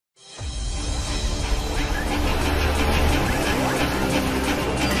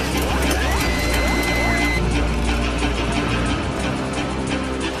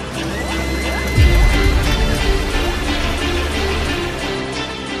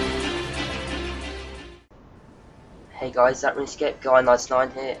Hey guys, that Runescape guy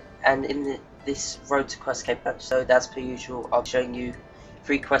 99 here, and in this Road to Questcape episode, as per usual, I'll be showing you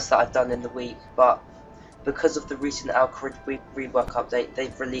 3 quests that I've done in the week, but because of the recent algorithm rework update,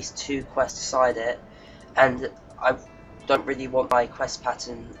 they've released 2 quests beside it, and I don't really want my quest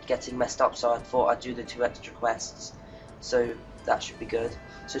pattern getting messed up, so I thought I'd do the 2 extra quests, so that should be good.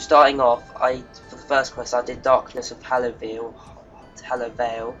 So starting off, for the first quest I did Darkness of Hallow Vale.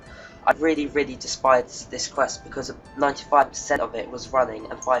 I really despised this quest because 95% of it was running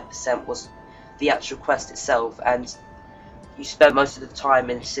and 5% was the actual quest itself, and you spent most of the time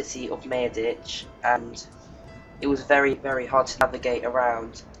in the city of Meredith, and it was very hard to navigate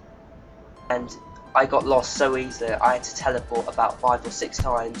around, and I got lost so easily. I had to teleport about 5 or 6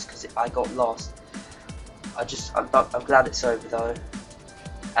 times because I got lost. I'm glad it's over though,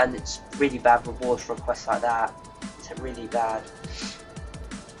 and it's really bad reward for a quest like that. It's really bad.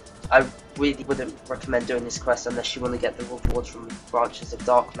 I really wouldn't recommend doing this quest unless you want to get the rewards from branches of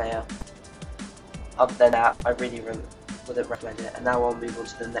Darkmere. Other than that, I really wouldn't recommend it. And now I'll move on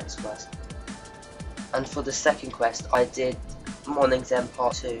to the next quest. And for the second quest, I did Morning's End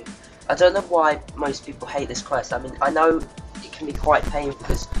Part 2. I don't know why most people hate this quest. I mean, I know it can be quite painful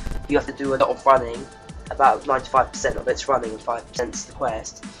because you have to do a lot of running. About 95% of it's running and 5% is the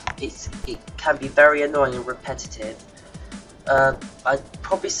quest. It can be very annoying and repetitive. I'd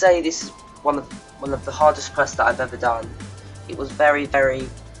probably say this is one of the hardest quests that I've ever done. It was very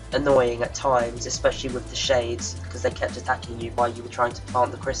annoying at times, especially with the shades, because they kept attacking you while you were trying to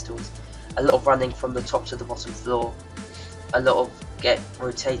plant the crystals. A lot of running from the top to the bottom floor, a lot of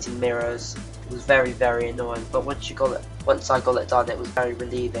rotating mirrors. It was very annoying, but once I got it done, it was very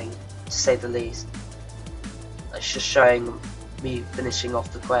relieving, to say the least. It's just showing me finishing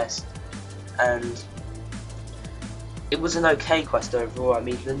off the quest, and it was an okay quest overall. I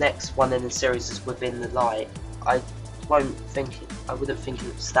mean, the next one in the series is Within the Light. I wouldn't think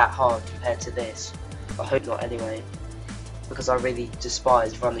it was that hard compared to this. I hope not anyway, because I really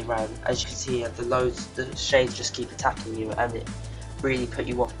despise running around. As you can see here, the shades just keep attacking you, and it really put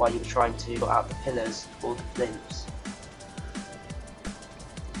you off while you were trying to put out the pillars or the flints.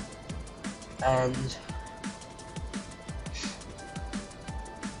 And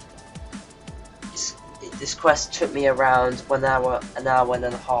this quest took me around an hour and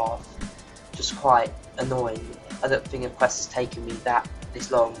a half, just quite annoying. I don't think a quest has taken me this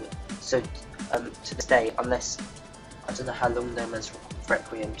long, so to this day, unless I don't know how long No Man's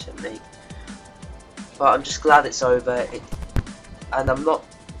Requiem took me. But I'm just glad it's over, and I'm not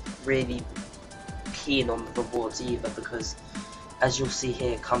really keen on the rewards either, because as you'll see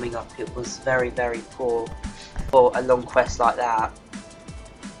here coming up, it was very poor for a long quest like that.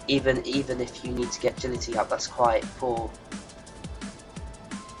 Even if you need to get agility up, that's quite poor.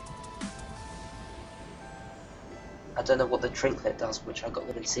 I don't know what the trinket does, which I got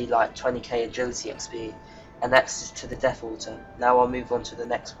them to see like 20k agility XP and access to the Death Altar. Now I'll move on to the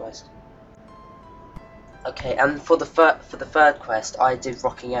next quest. Okay, and for the third quest, I did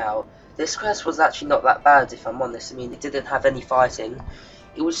Rocking Out. This quest was actually not that bad, if I'm honest. I mean, it didn't have any fighting.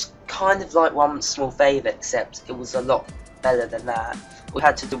 It was kind of like One Small Favour, except it was a lot better than that. All we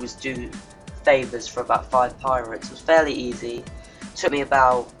had to do was do favours for about 5 pirates. It was fairly easy. It took me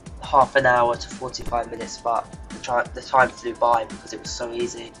about half an hour to 45 minutes, but the time flew by because it was so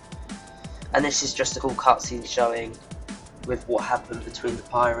easy. And this is just a cool cutscene showing with what happened between the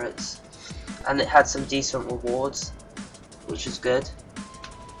pirates. And it had some decent rewards, which is good.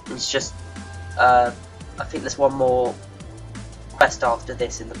 It's just, I think there's one more quest after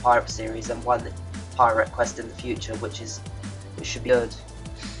this in the pirate series, and one pirate quest in the future, which should be good.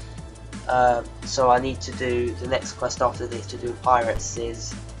 So I need to do the next quest after this to do pirates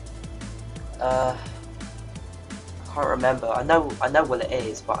is I can't remember. I know what it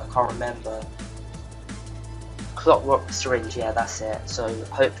is, but I can't remember. Clockwork Syringe, yeah, that's it. So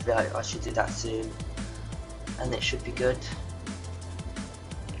hopefully I should do that soon, and it should be good.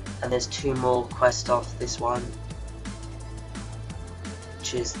 And there's 2 more quests after this one,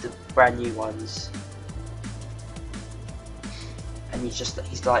 which is the brand new ones. And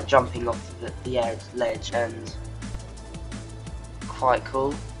he's like jumping off the ledge, and quite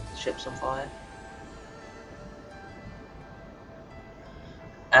cool. The ship's on fire.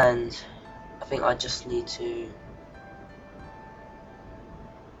 And I think I just need to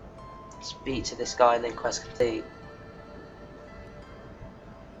speak to this guy and then quest complete.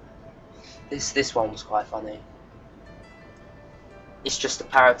 This one was quite funny. It's just a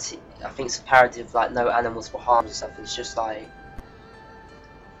parody. I think it's a parody of like No Animals Were Harmed or something. It's just like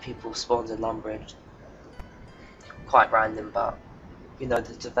people spawned in Lumbridge. Quite random, but you know,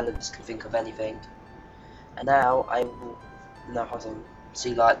 the developers can think of anything. And now I will, no, hold on,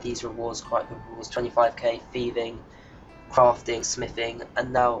 see, like, these rewards, quite good rewards, 25k, thieving, crafting, smithing,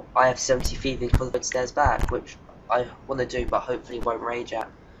 and now I have 70 thieving for the stairs back, which I want to do, but hopefully won't rage at.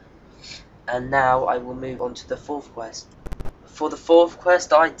 And now I will move on to the 4th quest. For the 4th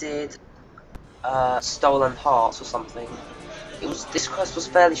quest I did Stolen Hearts or something. This quest was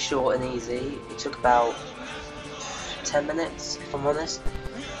fairly short and easy. It took about 10 minutes, if I'm honest.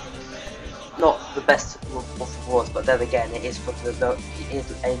 Not the best of rewards, but then again, it is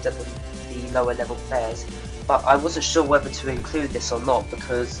aimed at the lower level players. But I wasn't sure whether to include this or not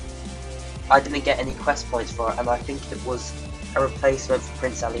because I didn't get any quest points for it, and I think it was a replacement for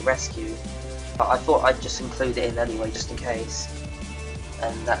Prince Ali Rescue. But I thought I'd just include it in anyway, just in case,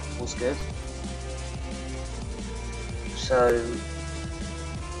 and that was good. So,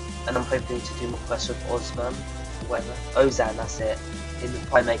 and I'm hoping to do more quests with Osman, or whatever. Ozan, that's it. In the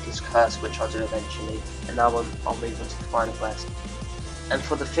Playmaker's Curse, which I'll do eventually. And now I'll move on to the final quest. And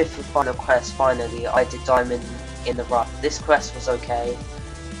for the 5th and final quest, finally, I did Diamond in the Rough. This quest was okay.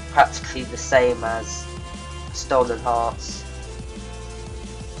 Practically the same as Stolen Hearts.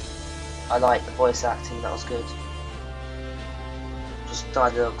 I like the voice acting, that was good. Just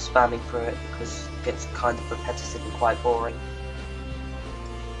dialogue spamming through it because it gets kind of repetitive and quite boring.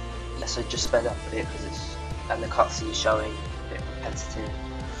 Yeah, so just sped up a bit because and the cutscene showing a bit repetitive.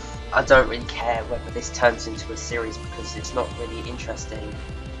 I don't really care whether this turns into a series because it's not really interesting.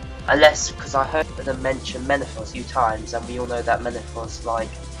 Unless, because I heard them mention Menethos a few times, and we all know that Menethos, like,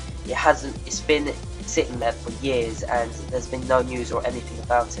 it's been sitting there for years and there's been no news or anything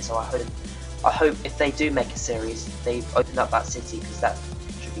about it, so I hope if they do make a series, they open up that city, because that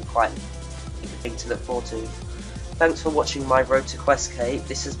should be quite a good thing to look forward to. Thanks for watching my Road to Questcape.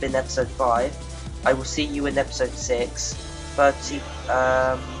 This has been episode 5. I will see you in episode 6.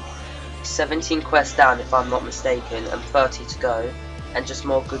 17 quests down if I'm not mistaken, and 30 to go, and just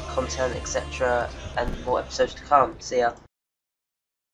more good content, etc., and more episodes to come. See ya.